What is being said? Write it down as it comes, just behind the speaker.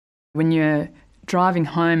When you're driving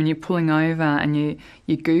home and you're pulling over and you're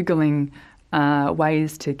Googling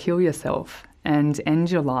ways to kill yourself and end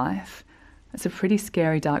your life, it's a pretty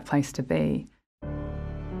scary, dark place to be.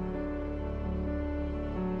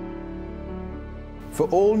 For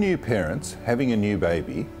all new parents, having a new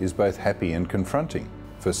baby is both happy and confronting.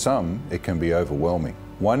 For some, it can be overwhelming.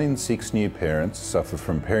 1 in 6 new parents suffer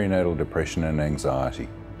from perinatal depression and anxiety.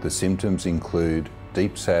 The symptoms include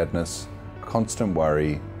deep sadness, constant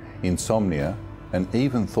worry, insomnia, and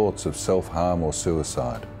even thoughts of self-harm or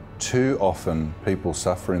suicide. Too often, people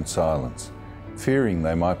suffer in silence, fearing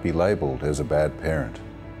they might be labelled as a bad parent.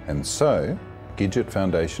 And so, Gidget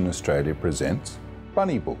Foundation Australia presents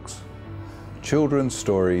Bunny Books, children's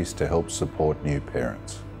stories to help support new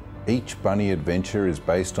parents. Each bunny adventure is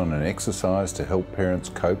based on an exercise to help parents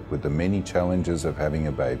cope with the many challenges of having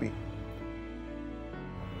a baby.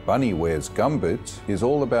 Bunny Wears Gumboots is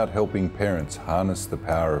all about helping parents harness the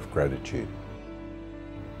power of gratitude.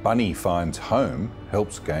 Bunny Finds Home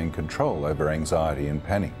helps gain control over anxiety and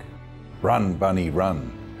panic. Run Bunny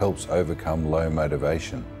Run helps overcome low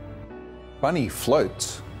motivation. Bunny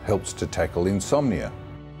Floats helps to tackle insomnia.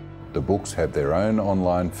 The books have their own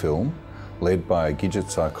online film led by a Gidget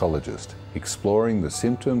psychologist, exploring the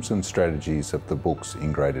symptoms and strategies of the books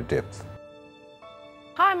in greater depth.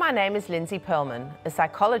 Hi, my name is Lindsay Perlman, a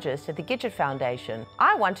psychologist at the Gidget Foundation.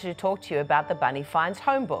 I wanted to talk to you about the Bunny Finds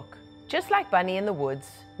Home book. Just like Bunny in the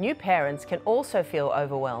Woods, new parents can also feel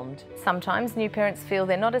overwhelmed. Sometimes new parents feel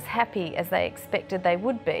they're not as happy as they expected they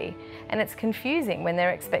would be, and it's confusing when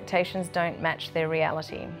their expectations don't match their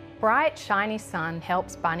reality. Bright, Shiny Sun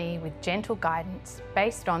helps Bunny with gentle guidance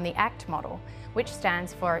based on the ACT model, which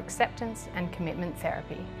stands for Acceptance and Commitment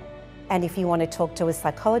Therapy. And if you want to talk to a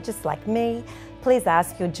psychologist like me, please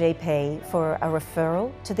ask your GP for a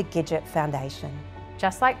referral to the Gidget Foundation.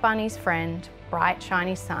 Just like Bunny's friend, Bright,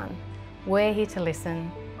 Shiny Sun, we're here to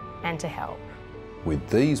listen and to help. With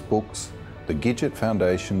these books, the Gidget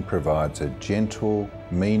Foundation provides a gentle,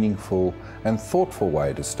 meaningful and thoughtful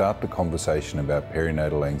way to start the conversation about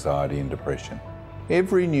perinatal anxiety and depression.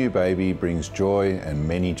 Every new baby brings joy and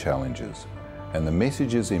many challenges, and the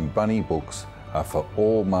messages in Bunny books are for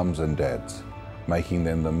all mums and dads, making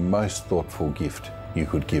them the most thoughtful gift you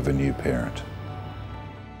could give a new parent.